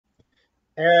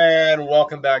And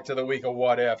welcome back to the week of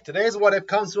What If. Today's What If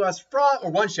comes to us from,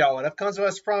 or one shot What If comes to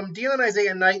us from Dion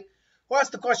Isaiah Knight, who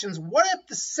asked the questions, what if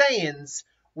the Saiyans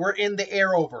were in the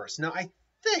Arrowverse? Now,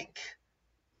 think,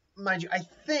 mind you, I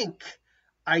think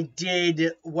I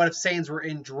did what if Saiyans were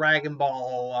in Dragon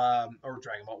Ball, or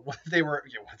Dragon Ball, what if they were,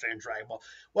 what if they were in Dragon Ball,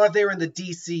 what if they were in the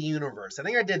DC universe? I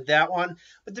think I did that one,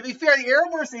 but to be fair, the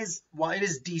Arrowverse is, well, it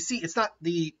is DC, it's not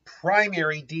the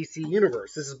primary DC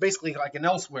universe. This is basically like an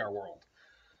elsewhere world.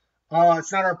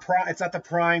 It's not the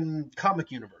prime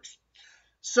comic universe.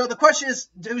 So the question is,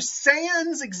 do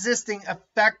Saiyans existing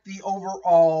affect the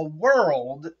overall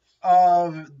world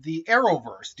of the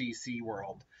Arrowverse DC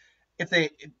world if they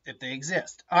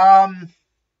exist?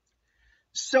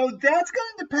 So that's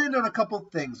going to depend on a couple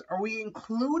things. Are we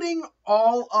including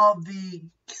all of the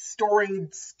story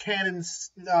canon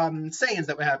Saiyans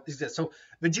that we have exist? So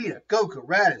Vegeta, Goku,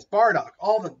 Raditz, Bardock,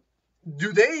 all of them,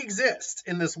 do they exist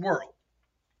in this world?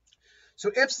 So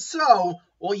if so,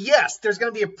 well, yes, there's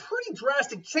going to be a pretty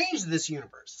drastic change to this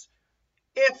universe.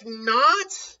 If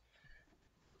not,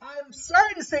 I'm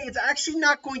sorry to say it's actually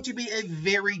not going to be a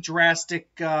very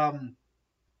drastic change.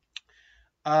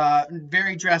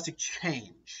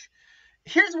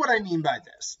 Here's what I mean by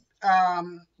this.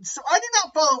 So I did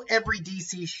not follow every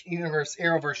DC Universe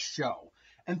Arrowverse show.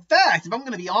 In fact, if I'm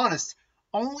going to be honest,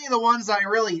 only the ones I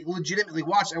really legitimately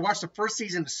watched. I watched the first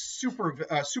season of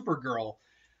Supergirl.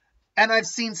 And I've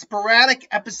seen sporadic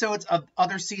episodes of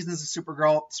other seasons of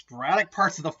Supergirl, sporadic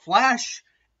parts of The Flash,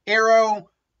 Arrow,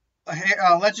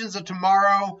 Legends of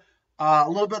Tomorrow, a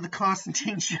little bit of the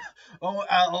Constantine show, a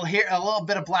little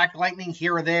bit of Black Lightning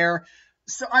here or there.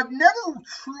 So I've never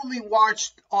truly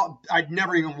watched, I'd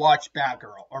never even watched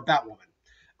Batgirl or Batwoman.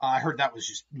 I heard that was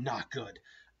just not good.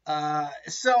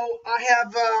 So I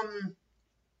haven't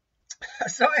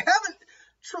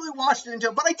truly watched it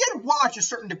until, but I did watch a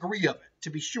certain degree of it, to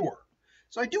be sure.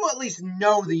 So I do at least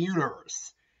know the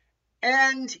universe.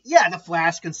 And yeah, the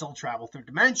Flash can still travel through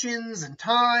dimensions and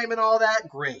time and all that.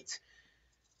 Great.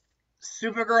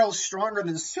 Supergirl is stronger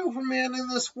than Superman in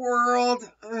this world.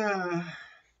 I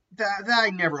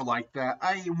never liked that.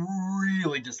 I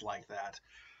really dislike that.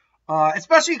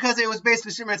 Especially because it was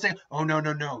basically Superman saying, oh,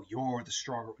 no, you're the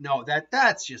stronger. No,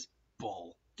 that's just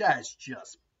bull. That's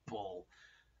just bull.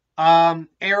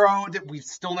 Arrow, we've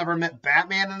still never met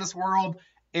Batman in this world.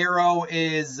 Arrow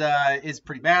is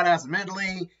pretty badass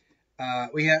mentally.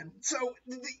 What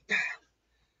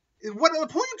the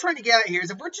point I'm trying to get at here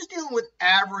is if we're just dealing with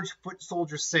average foot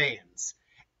soldier Saiyans,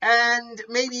 and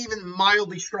maybe even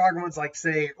mildly stronger ones like,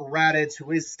 say, Raditz,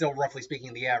 who is still roughly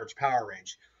speaking the average power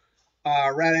range.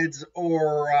 Raditz,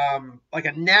 or like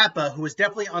a Nappa, who is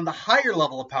definitely on the higher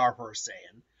level of power for a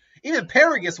Saiyan. Even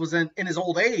Paragus was in his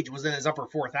old age, was in his upper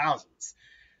 4,000s.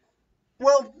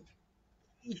 Well,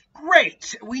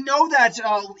 great. We know that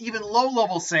even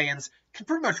low-level Saiyans can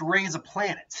pretty much raise a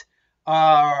planet.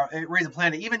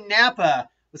 Even Nappa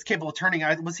was capable of turning.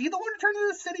 Was he the one who turned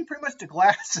the city pretty much to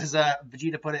glass, as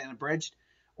Vegeta put it in Abridged?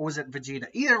 Or was it Vegeta?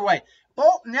 Either way,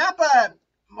 Nappa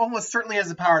almost certainly has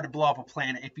the power to blow up a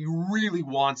planet if he really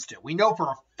wants to. We know for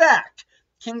a fact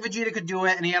King Vegeta could do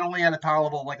it, and he only had a power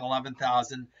level of like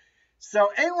 11,000.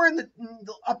 So anywhere in the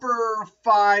upper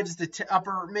fives,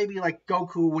 upper, maybe like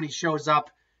Goku when he shows up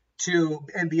to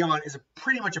and beyond, is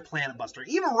pretty much a planet buster.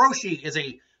 Even Roshi is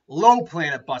a low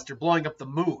planet buster, blowing up the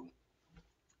moon.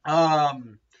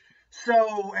 And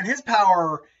his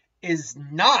power is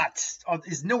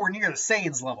nowhere near the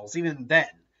Saiyans levels, even then.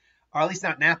 Or at least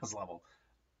not Nappa's level.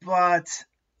 But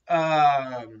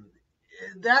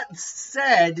that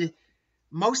said,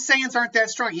 most Saiyans aren't that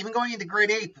strong. Even going into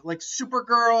Grade 8, like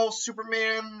Supergirl,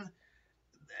 Superman,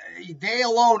 they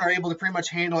alone are able to pretty much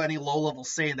handle any low-level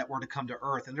Saiyan that were to come to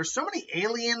Earth. And there's so many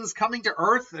aliens coming to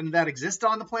Earth and that exist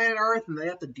on the planet Earth and they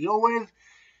have to deal with,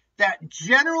 that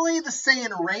generally the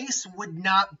Saiyan race would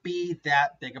not be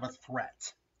that big of a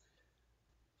threat.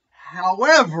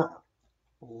 However,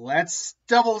 let's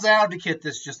devil's advocate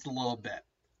this just a little bit.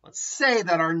 Let's say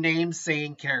that our named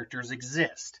Saiyan characters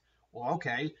exist. Well,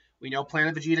 okay. We know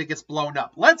Planet Vegeta gets blown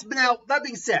up. That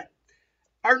being said,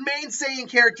 our main Saiyan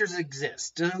characters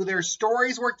exist. Do their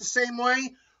stories work the same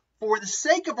way? For the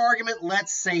sake of argument,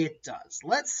 let's say it does.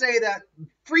 Let's say that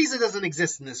Frieza doesn't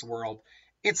exist in this world.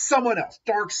 It's someone else.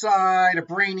 Darkseid, a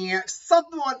Brainiac,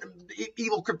 someone,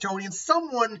 evil Kryptonian,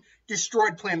 someone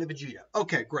destroyed Planet Vegeta.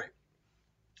 Okay, great.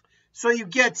 So you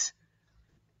get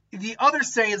the other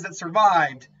Saiyans that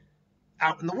survived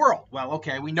out in the world. Well,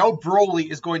 okay, we know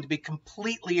Broly is going to be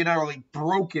completely and utterly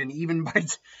broken, even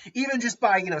just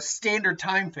by standard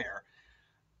time fare.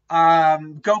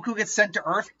 Goku gets sent to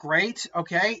Earth. Great,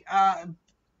 okay.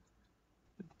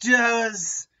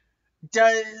 does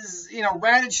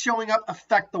Raditz showing up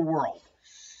affect the world?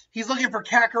 He's looking for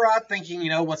Kakarot, thinking,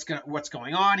 what's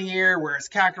going on here? Where's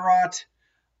Kakarot?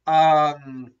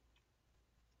 And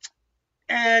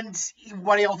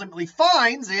what he ultimately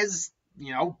finds is,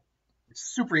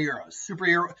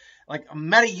 superhero, like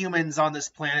metahumans on this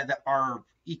planet that are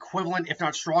equivalent, if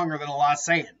not stronger, than a lot of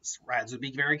Saiyans. Raditz would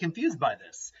be very confused by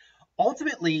this.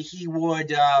 Ultimately, he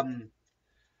would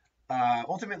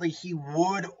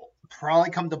probably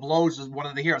come to blows with one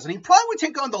of the heroes, and he probably would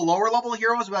take on the lower level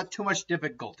heroes without too much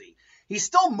difficulty. He's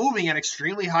still moving at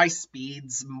extremely high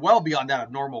speeds, well beyond that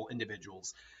of normal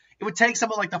individuals. It would take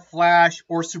someone like the Flash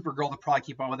or Supergirl to probably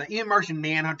keep on with it. Even Martian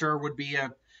Manhunter would be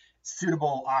a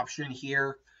suitable option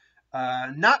here.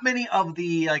 Not many of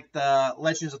the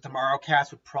Legends of Tomorrow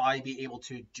cast would probably be able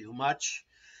to do much.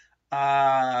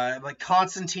 Like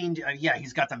Constantine,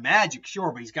 he's got the magic,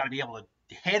 sure, but he's got to be able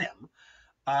to hit him.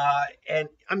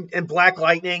 And Black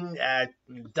Lightning,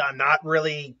 not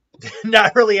really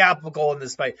applicable in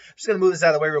this fight. I'm just gonna move this out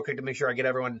of the way real quick to make sure I get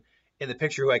everyone in the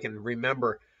picture who I can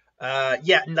remember.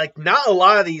 Not a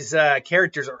lot of these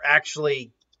characters are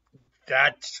actually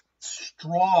that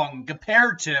strong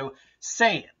compared to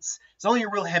Saiyans. It's only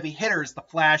your real heavy hitters. The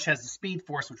Flash has the Speed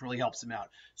Force, which really helps him out.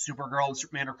 Supergirl and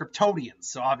Superman are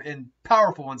Kryptonians, and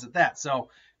powerful ones at that. So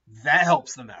that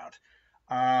helps them out.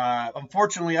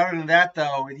 Unfortunately, other than that,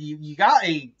 though, you got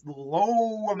a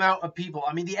low amount of people.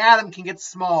 I mean, the Atom can get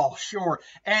small, sure,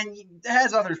 and it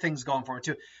has other things going for it,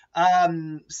 too.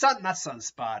 Not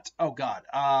Sunspot. Oh, God.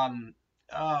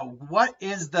 What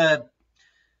is the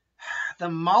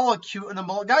molecule?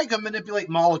 The guy who can manipulate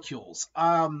molecules.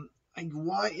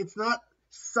 It's not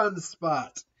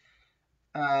Sunspot.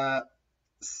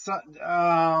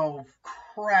 Oh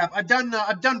crap! I've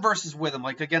done verses with him,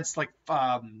 like against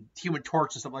Human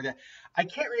Torch or something like that. I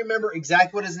can't remember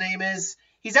exactly what his name is.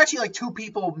 He's actually like two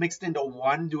people mixed into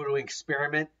one due to an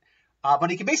experiment. But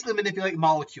he can basically manipulate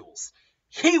molecules.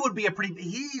 He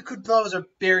could pose a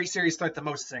very serious threat to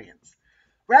most Saiyans.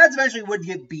 Raditz eventually would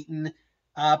get beaten,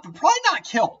 but probably not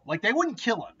killed. Like they wouldn't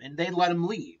kill him, and they'd let him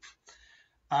leave.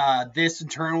 This in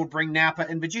turn would bring Nappa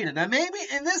and Vegeta. Now, maybe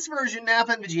in this version,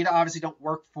 Nappa and Vegeta obviously don't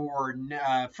work for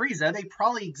Frieza. They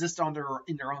probably exist in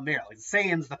their own merit. Like the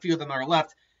Saiyans, the few of them that are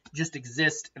left, just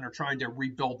exist and are trying to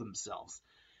rebuild themselves.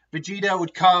 Vegeta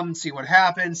would come, see what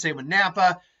happens. Same with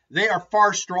Nappa. They are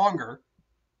far stronger.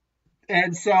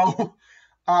 And so,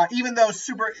 even though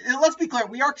let's be clear,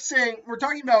 we're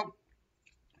talking about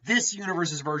this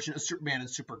universe's version of Superman and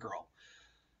Supergirl.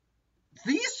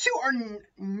 These two are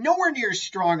nowhere near as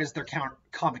strong as their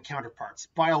comic counterparts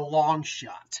by a long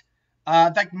shot.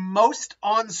 In fact, most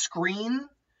on-screen,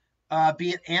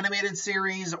 be it animated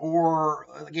series or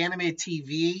like animated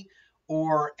TV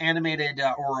or animated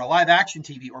or live-action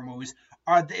TV or movies,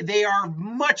 they are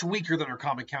much weaker than their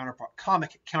comic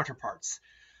counterparts.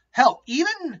 Hell,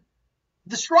 even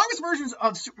the strongest versions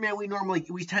of Superman we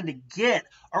tend to get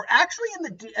are actually in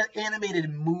the animated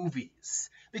movies.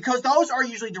 Because those are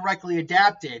usually directly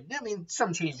adapted. I mean,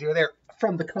 some changes here or there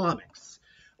from the comics.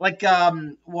 Like,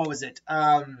 what was it?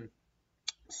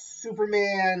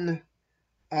 Superman,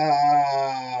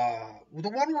 the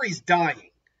one where he's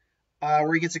dying.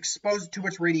 Where he gets exposed to too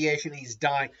much radiation and he's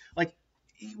dying. Like,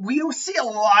 you see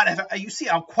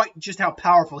how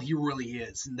powerful he really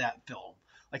is in that film.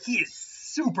 Like, he is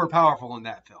super powerful in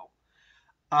that film.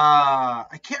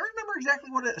 I can't remember exactly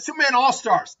what it is. Superman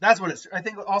All-Stars. That's what it is. I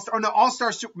think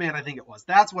All-Star Superman, I think it was.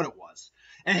 That's what it was.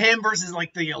 And him versus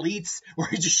like the elites where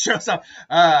he just shows up.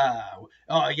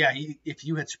 If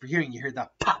you had super hearing, you hear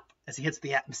that pop as he hits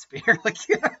the atmosphere.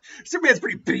 Superman's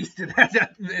pretty beast in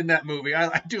that movie.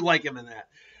 I do like him in that.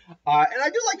 And I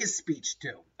do like his speech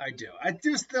too. I do. I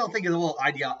do still think it's a little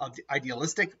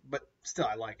idealistic, but still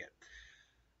I like it.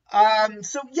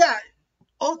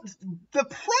 The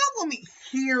problem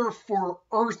here for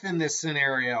Earth in this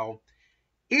scenario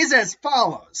is as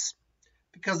follows.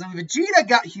 Because when Vegeta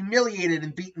got humiliated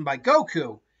and beaten by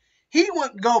Goku, he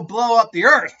wouldn't go blow up the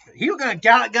Earth. He was going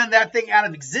to gun that thing out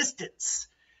of existence.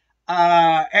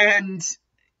 While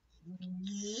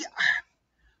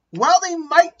they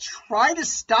might try to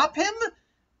stop him,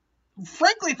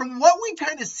 frankly, from what we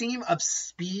kind of seen of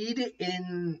Speed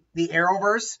in the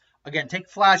Arrowverse, again, take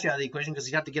Flash out of the equation because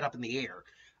he'd have to get up in the air.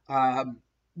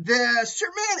 The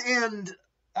Superman and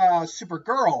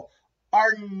Supergirl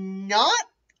are not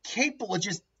capable of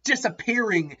just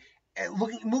disappearing,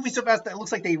 moving so fast that it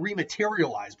looks like they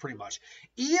rematerialize pretty much.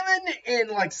 Even in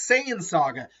like Saiyan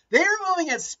Saga, they're moving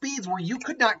at speeds where you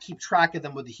could not keep track of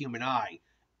them with the human eye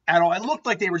at all. It looked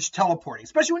like they were just teleporting,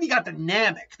 especially when you got the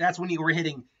Namek. That's when you were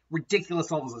hitting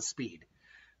ridiculous levels of speed.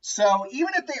 So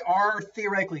even if they are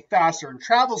theoretically faster in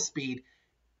travel speed,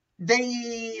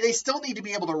 they still need to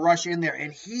be able to rush in there,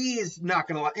 and he is not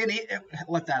going to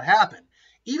let that happen.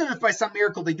 Even if by some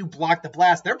miracle they do block the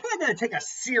blast, they're probably going to take a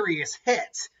serious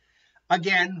hit.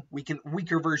 Again,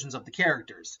 weaker versions of the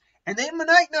characters. And they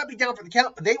might not be down for the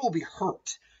count, but they will be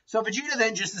hurt. So Vegeta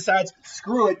then just decides,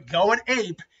 screw it, go and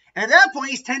ape. And at that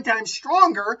point, he's 10 times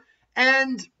stronger,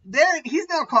 and then he's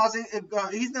now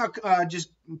just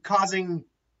causing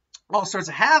all sorts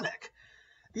of havoc.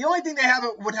 The only thing they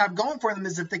would have going for them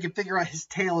is if they could figure out his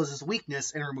tail as his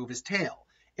weakness and remove his tail.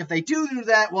 If they do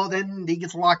that, well, then he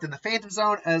gets locked in the Phantom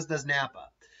Zone, as does Nappa.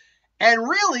 And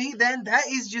really, then that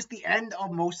is just the end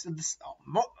of most of this,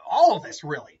 all of this,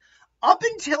 really. Up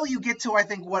until you get to, I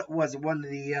think, what was it, one of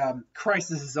the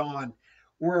crises on,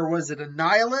 where was it,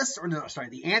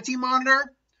 the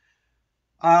Anti-Monitor?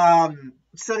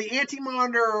 So the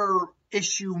Anti-Monitor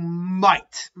issue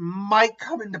might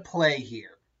come into play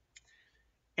here.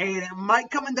 And it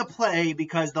might come into play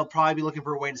because they'll probably be looking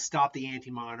for a way to stop the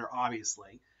Anti-Monitor,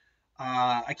 obviously.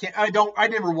 I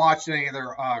never watched any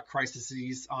other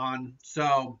crises on,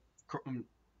 so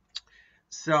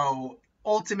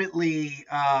ultimately,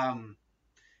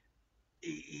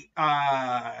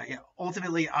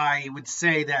 ultimately, I would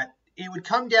say that it would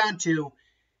come down to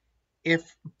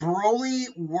if Broly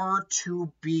were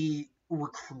to be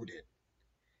recruited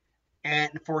and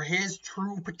for his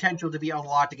true potential to be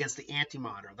unlocked against the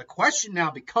Anti-Monitor. The question now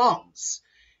becomes,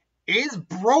 is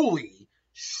Broly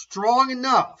strong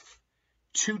enough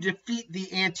to defeat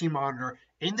the Anti-Monitor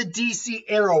in the DC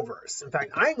Arrowverse? In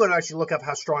fact, I'm going to actually look up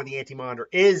how strong the Anti-Monitor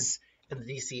is in the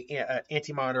DC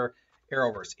Anti-Monitor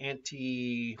Arrowverse.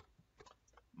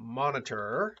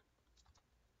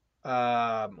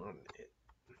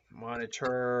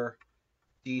 Monitor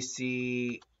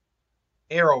DC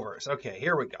Arrowverse. Okay,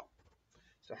 here we go.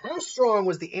 So how strong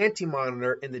was the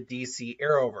Anti-Monitor in the DC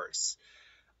Arrowverse?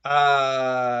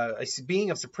 A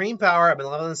being of supreme power and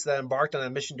benevolence that embarked on a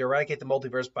mission to eradicate the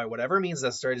multiverse by whatever means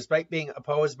necessary. Despite being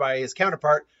opposed by his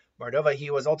counterpart, Mardova, he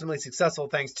was ultimately successful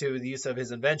thanks to the use of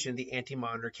his invention, the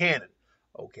Anti-Monitor Cannon.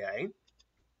 Okay.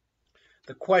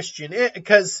 The question is,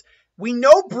 because we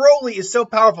know Broly is so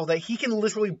powerful that he can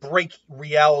literally break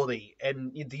reality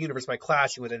and the universe by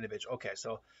clashing with individuals. Okay,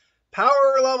 so power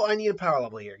level. I need a power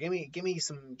level here. Give me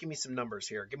some numbers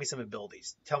here. Give me some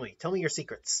abilities. Tell me your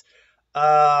secrets.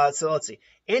 So let's see.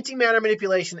 Antimatter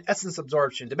manipulation, essence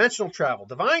absorption, dimensional travel,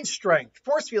 divine strength,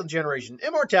 force field generation,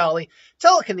 immortality,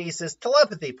 telekinesis,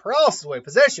 telepathy, paralysis away,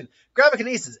 possession,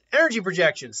 gravikinesis, energy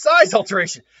projection, size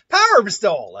alteration, power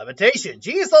bestowal, levitation,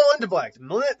 genius level intellect,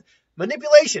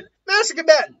 manipulation, master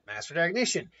combatant, master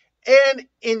technician, and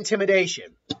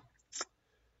intimidation.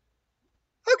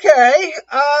 Okay,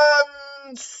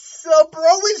 so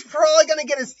Broly's probably going to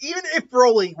get his, even if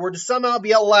Broly were to somehow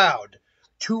be allowed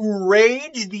to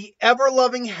rage the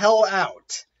ever-loving hell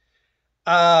out,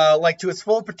 like to its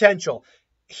full potential,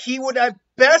 he would at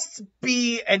best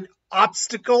be an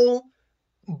obstacle,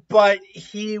 but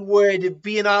he would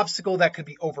be an obstacle that could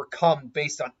be overcome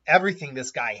based on everything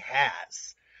this guy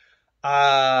has.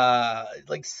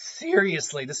 Like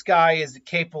seriously, this guy is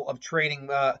capable of trading,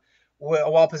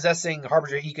 while possessing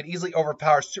Harbinger. He could easily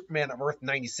overpower Superman of Earth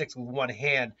 96 with one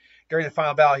hand. During the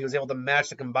final battle, he was able to match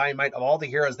the combined might of all the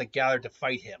heroes that gathered to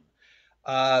fight him.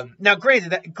 Now,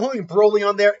 granted, that including Broly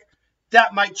on there,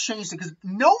 that might change it because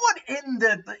no one in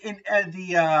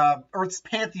the Earth's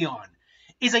pantheon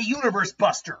is a universe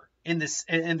buster in this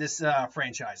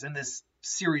franchise, in this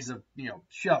series of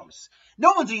shows.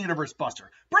 No one's a universe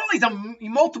buster. Broly's a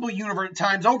multiple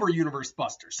times over universe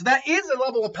buster. So that is a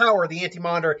level of power the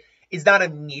Anti-Monitor is not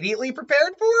immediately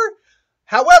prepared for.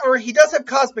 However, he does have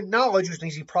cosmic knowledge, which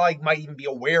means he probably might even be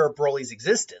aware of Broly's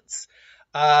existence.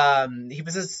 He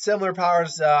possesses similar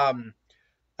powers so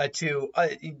 1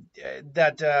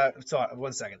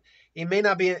 second. He may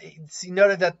not be. He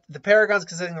noted that the Paragons,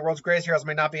 considering the world's greatest heroes,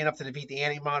 may not be enough to defeat the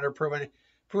Anti-Monitor,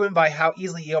 proven by how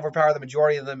easily he overpowered the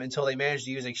majority of them until they managed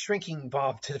to use a shrinking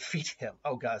bomb to defeat him.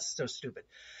 Oh god, so stupid.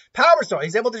 Power Stone.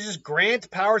 He's able to just grant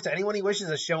powers to anyone he wishes,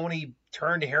 as shown when he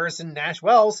turned Harrison Nash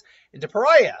Wells into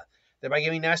Pariah, thereby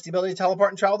giving Nash the ability to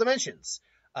teleport and travel dimensions.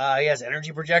 He has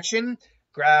energy projection,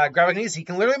 gravikinesis. He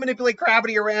can literally manipulate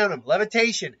gravity around him.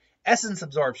 Levitation, essence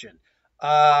absorption.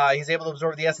 He's able to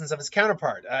absorb the essence of his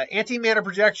counterpart. Antimatter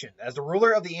projection. As the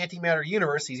ruler of the antimatter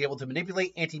universe, he's able to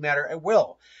manipulate antimatter at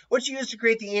will, which he used to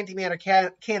create the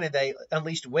antimatter cannon that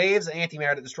unleashed waves of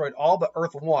antimatter that destroyed all but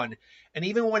Earth 1. And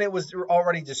even when it was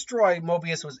already destroyed,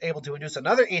 Mobius was able to induce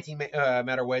another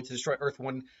antimatter wave to destroy Earth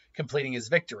 1, completing his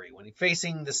victory. When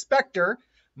facing the Spectre,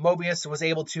 Mobius was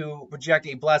able to project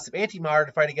a blast of antimatter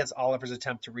to fight against Oliver's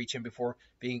attempt to reach him before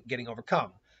getting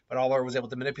overcome. But Oliver was able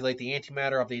to manipulate the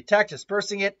antimatter of the attack,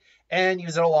 dispersing it, and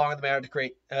use it along with the matter to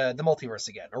create the multiverse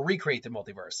again, or recreate the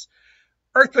multiverse.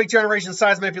 Earthquake generation,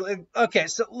 size manipulation. Okay,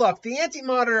 so look, the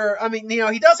antimatter, I mean,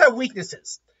 he does have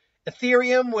weaknesses.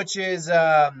 Ethereum, which is, he's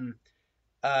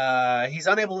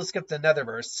unable to skip the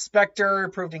Netherverse. Spectre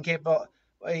proved incapable.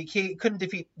 He couldn't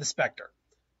defeat the Spectre.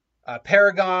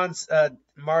 Paragons,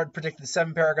 Mard predicted the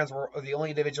 7 Paragons were the only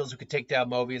individuals who could take down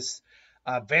Mobius.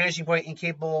 Vanishing Point,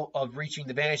 incapable of reaching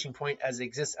the Vanishing Point as it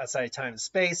exists outside of time and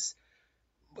space.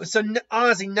 So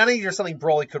honestly, none of these are something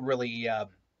Broly could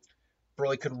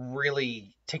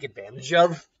really take advantage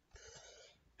of.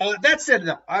 That said,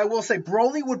 though, I will say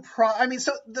Broly would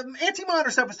so the anti-monitor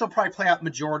stuff would still probably play out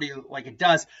majority like it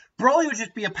does. Broly would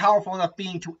just be a powerful enough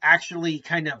being to actually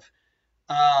kind of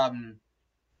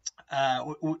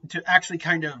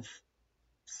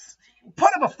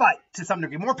put up a fight to some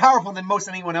degree, more powerful than most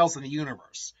anyone else in the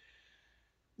universe.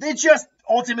 They just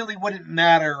ultimately wouldn't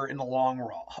matter in the long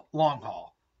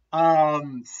haul.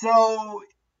 So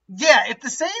yeah, if the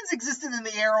Saiyans existed in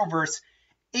the Arrowverse,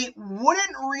 it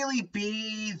wouldn't really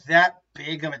be that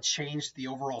big of a change to the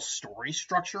overall story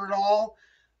structure at all,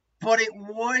 but it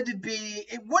would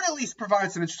at least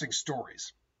provide some interesting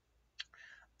stories.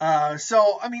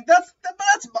 So I mean that's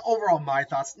overall my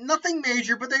thoughts. Nothing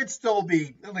major, but they'd still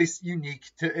be at least unique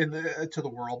to the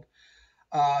world.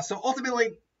 So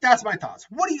ultimately, that's my thoughts.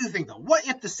 What do you think though? What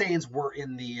if the Saiyans were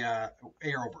in the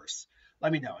Arrowverse?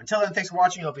 Let me know. Until then, thanks for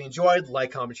watching. Hope you enjoyed. Like,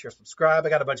 comment, share, subscribe. I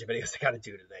got a bunch of videos I got to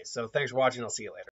do today. So thanks for watching. I'll see you later.